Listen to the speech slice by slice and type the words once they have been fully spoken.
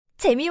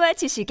재미와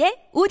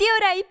지식의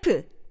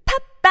오디오라이프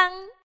팝빵.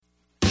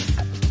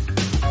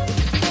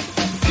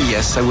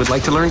 Yes, I would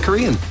like to learn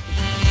Korean.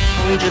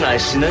 정준하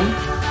씨는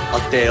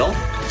어때요?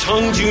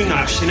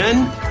 정준하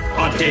씨는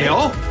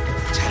어때요?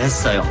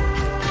 잘했어요.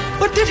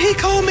 What did he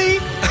call me?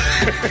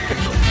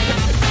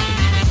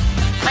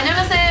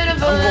 안녕하세요,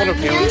 여러분. 한국어를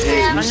배울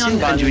때 무슨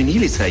간주인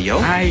일 있어요?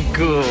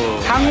 아이고,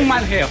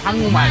 한국말 해요,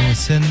 한국말.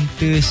 무슨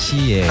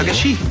뜻이에요?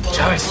 아가씨,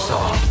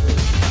 잘했어.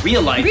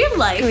 Real life. Real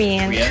life.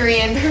 Korean.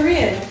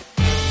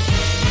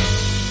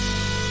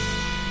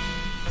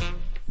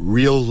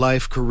 Real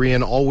life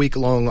Korean. All week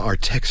long, our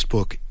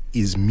textbook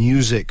is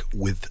music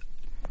with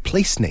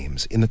place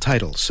names in the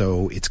title.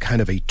 So it's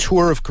kind of a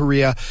tour of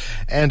Korea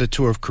and a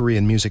tour of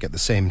Korean music at the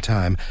same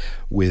time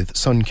with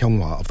Sun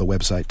Kyung-hwa of the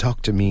website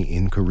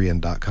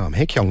talktomeinkorean.com.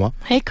 Hey, Kyung-hwa.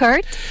 Hey,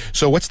 Kurt.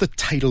 So what's the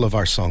title of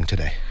our song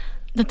today?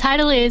 The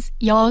title is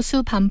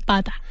여수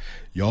밤바다.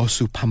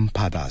 여수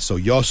밤바다. So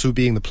여수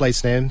being the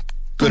place name.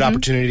 Good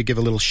opportunity to give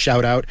a little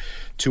shout out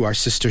to our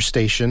sister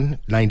station,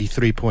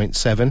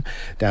 93.7,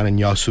 down in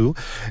Yeosu.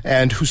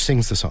 And who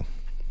sings the song?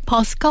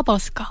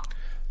 버스커버스커.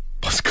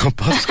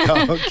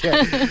 버스커버스커.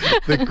 Okay.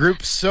 The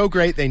group's so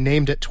great they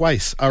named it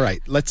twice. All right,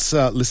 let's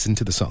listen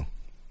to the song.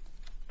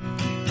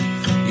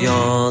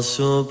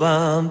 여수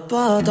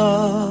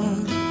밤바다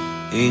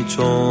이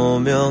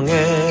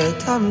조명에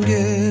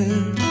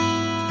담긴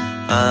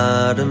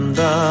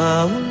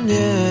아름다운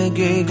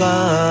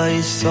얘기가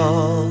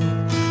있어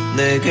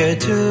내게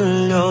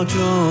들려주고파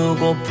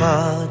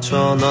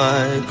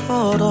전화를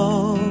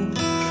걸어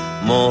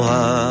뭐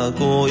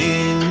하고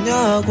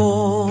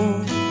있냐고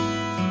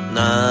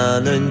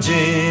나는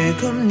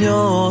지금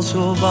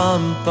여수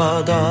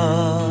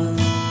밤바다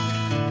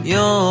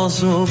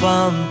여수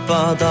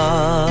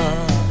밤바다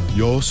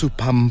여수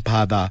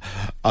밤바다.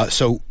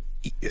 So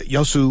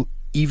여수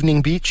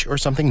evening beach or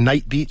something,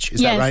 night beach,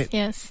 is that right?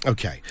 Yes.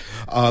 Okay.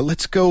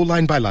 Let's go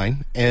line by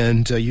line,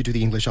 and you do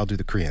the English, I'll do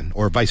the Korean,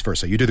 or vice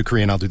versa. You do the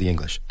Korean, I'll do the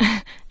English.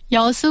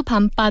 여수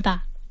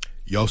밤바다.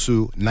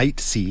 여수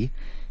night sea.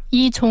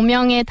 이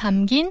조명에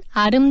담긴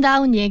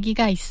아름다운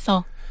얘기가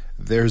있어.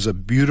 There's a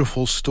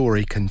beautiful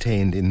story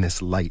contained in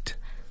this light.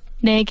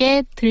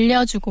 내게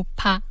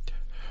들려주고파.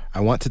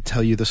 I want to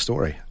tell you the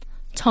story.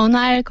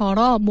 전화를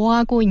걸어 뭐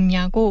하고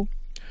있냐고.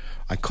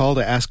 I call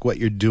to ask what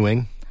you're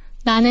doing.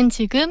 나는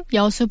지금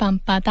여수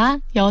밤바다,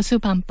 여수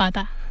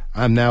밤바다.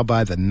 I'm now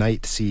by the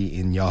night sea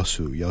in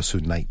Yeosu,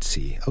 Yeosu night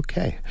sea.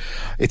 Okay.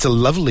 It's a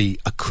lovely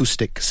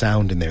acoustic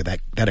sound in there, that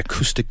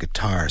acoustic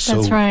guitar. So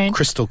That's right.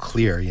 crystal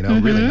clear, you know,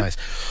 really nice.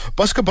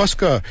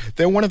 Bosca,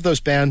 they're one of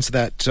those bands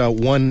that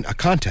won a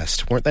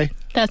contest, weren't they?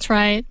 That's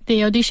right.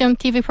 The audition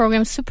TV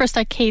program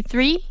Superstar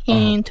K3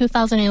 in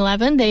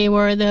 2011, they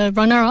were the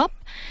runner-up.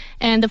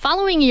 And the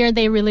following year,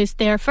 they released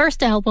their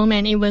first album,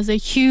 and it was a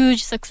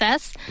huge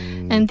success.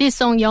 And this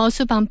song,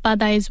 여수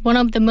밤바다, is one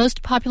of the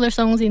most popular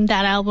songs in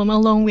that album,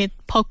 along with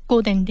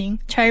벚꽃 ending,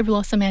 cherry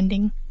blossom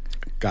ending.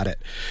 Got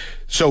it.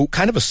 So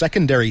kind of a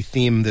secondary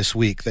theme this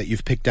week that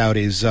you've picked out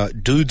is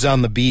dudes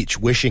on the beach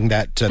wishing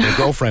that their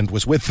girlfriend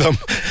was with them.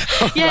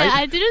 Yeah, right?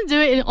 I didn't do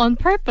it on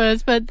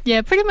purpose, but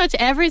yeah, pretty much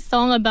every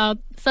song about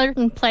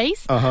certain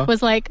place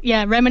was like,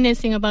 yeah,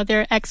 reminiscing about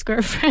their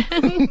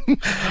ex-girlfriend.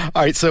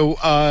 All right, so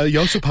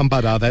여수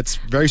밤바다, that's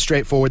very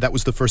straightforward. That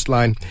was the first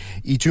line.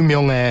 이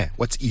조명에,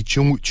 what's 이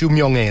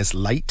조명에 is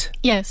light?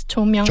 Yes,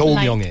 조명.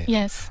 조명에. Light.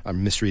 Yes.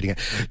 I'm misreading it.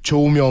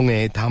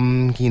 조명에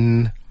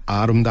담긴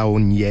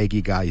아름다운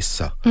얘기가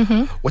있어.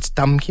 What's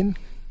담긴?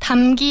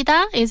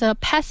 담기다 is a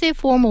passive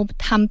form of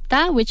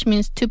담다, which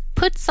means to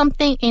put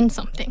something in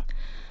something.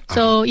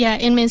 So yeah,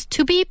 it means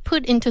to be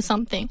put into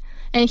something.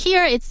 And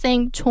here it's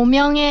saying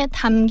조명에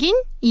담긴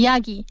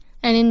이야기.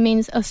 And it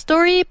means a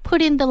story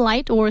put in the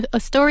light or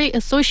a story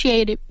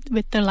associated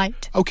with the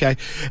light. Okay.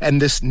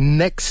 And this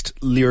next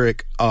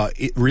lyric,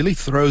 it really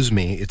throws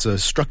me. It's a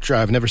structure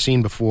I've never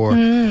seen before.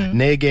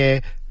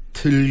 내게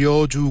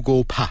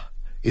들려주고파.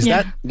 Is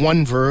that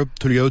one verb,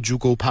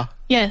 들려주고파?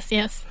 Yes.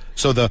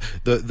 So the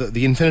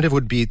infinitive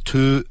would be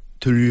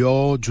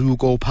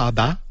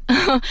들려주고파다?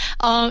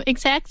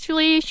 It's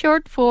actually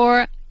short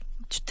for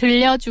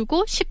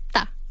들려주고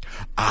싶다.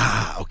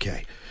 Ah,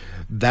 okay.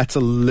 That's a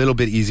little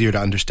bit easier to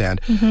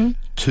understand.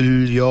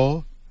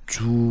 들려주고.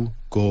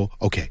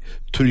 Okay.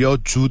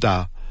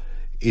 들려주다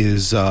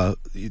is to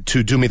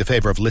do me the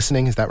favor of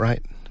listening. Is that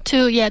right?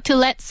 To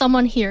let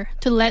someone hear.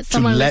 To let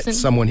someone listen.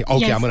 Someone hear.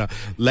 Okay, yes. I'm going to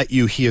let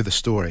you hear the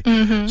story.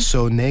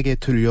 So 내게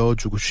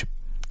들려주고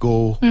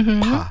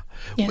싶고파.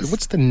 Yes.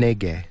 What's the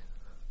내게?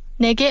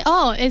 내게,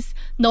 it's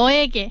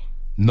너에게.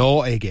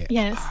 너에게.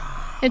 Yes.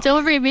 It's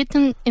already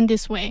written in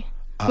this way.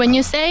 When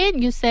you say it,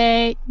 you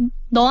say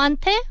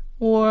너한테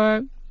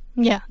or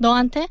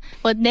너한테.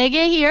 But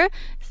내게 here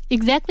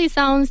exactly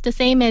sounds the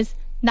same as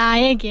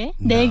나에게,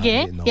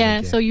 내게.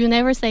 Yeah, so you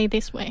never say it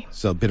this way.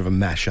 So a bit of a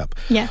mashup.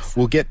 Yes.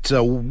 We'll get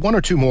one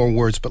or two more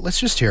words, but let's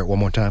just hear it one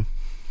more time.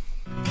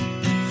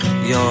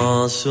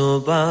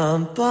 여수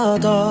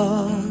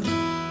밤바다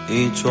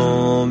이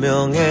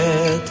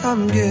조명에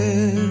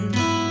담긴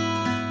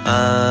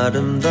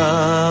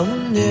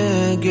아름다운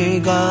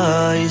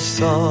얘기가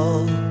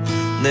있어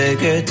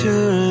내게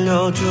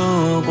들려주고파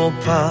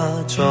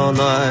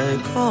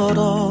전화를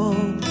걸어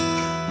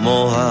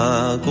뭐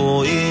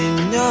하고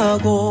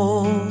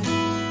있냐고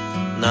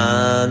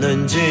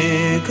나는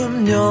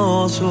지금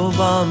여수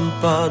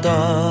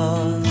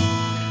밤바다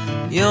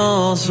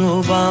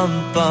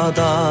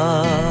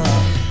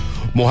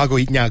뭐 하고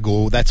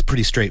있냐고, that's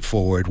pretty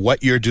straightforward.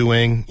 What you're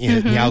doing,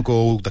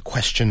 냐고, the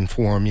question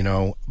form, you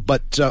know.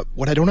 But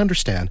what I don't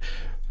understand,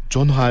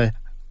 전화를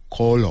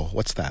걸어,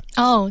 what's that?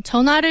 Oh,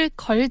 전화를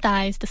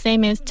걸다 is the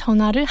same as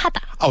전화를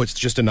하다. Oh, it's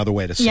just another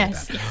way to say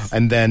Yes, that. yes.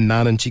 And then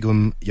나는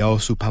지금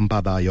여수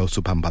밤바다,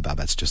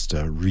 that's just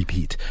a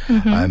repeat.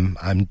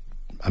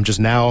 I'm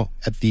just now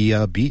at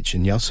the beach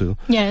in Yeosu.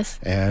 Yes.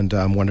 And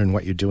I'm wondering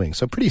what you're doing.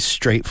 So pretty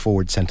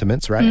straightforward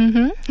sentiments, right?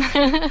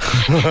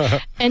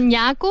 And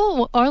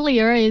야구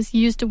earlier is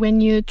used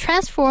when you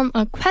transform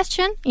a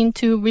question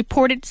into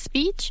reported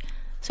speech.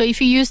 So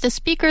if you use the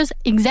speaker's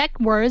exact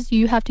words,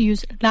 you have to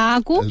use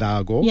라고.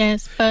 라고.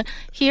 Yes, but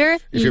here...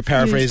 If you're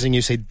paraphrasing,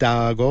 you say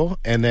다고.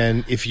 And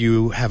then if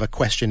you have a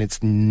question, it's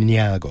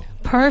냐고.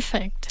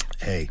 Perfect.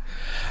 Hey.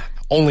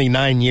 Only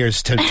 9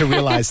 years to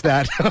realize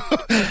that.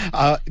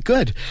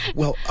 Good.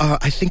 Well,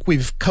 I think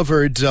we've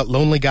covered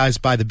Lonely Guys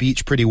by the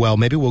Beach pretty well.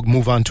 Maybe we'll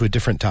move on to a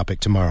different topic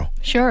tomorrow.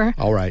 Sure.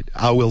 All right.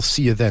 I will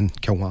see you then,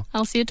 Kyung-hwa.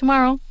 I'll see you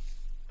tomorrow.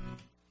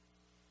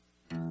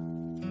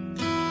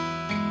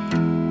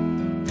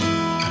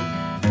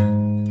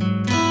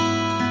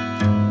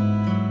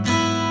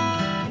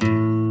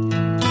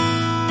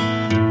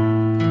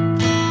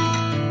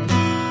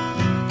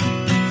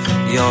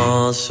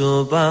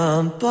 여수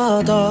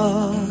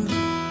밤바다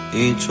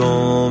이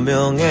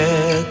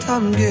조명에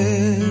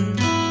담긴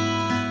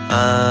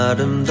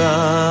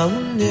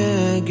아름다운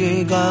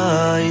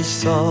얘기가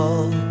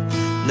있어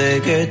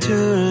내게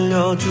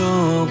들려주고파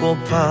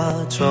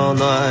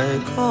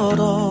전화를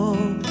걸어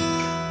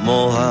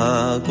뭐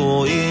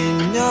하고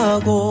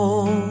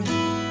있냐고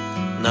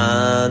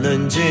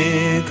나는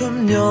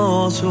지금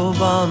여수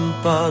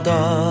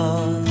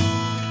밤바다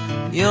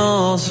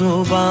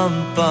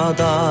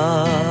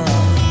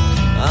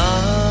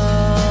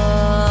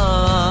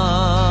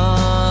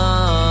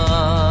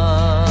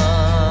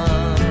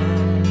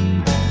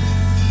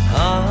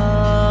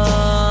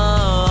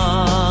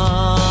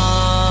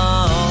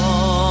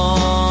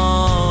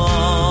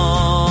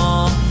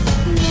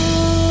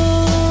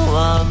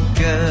너와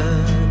함께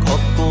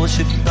걷고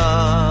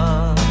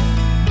싶다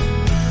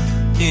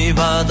이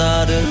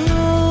바다를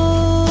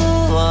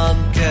너와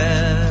함께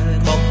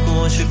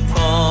걷고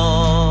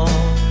싶어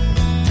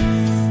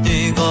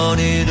이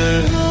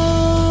거리를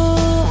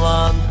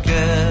너와 함께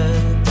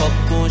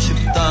걷고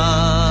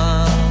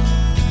싶다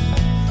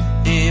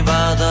이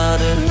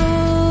바다를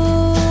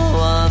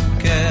너와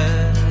함께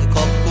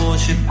걷고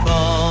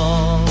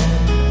싶어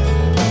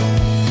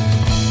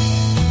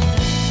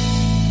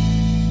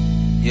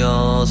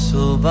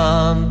여수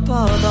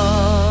밤바다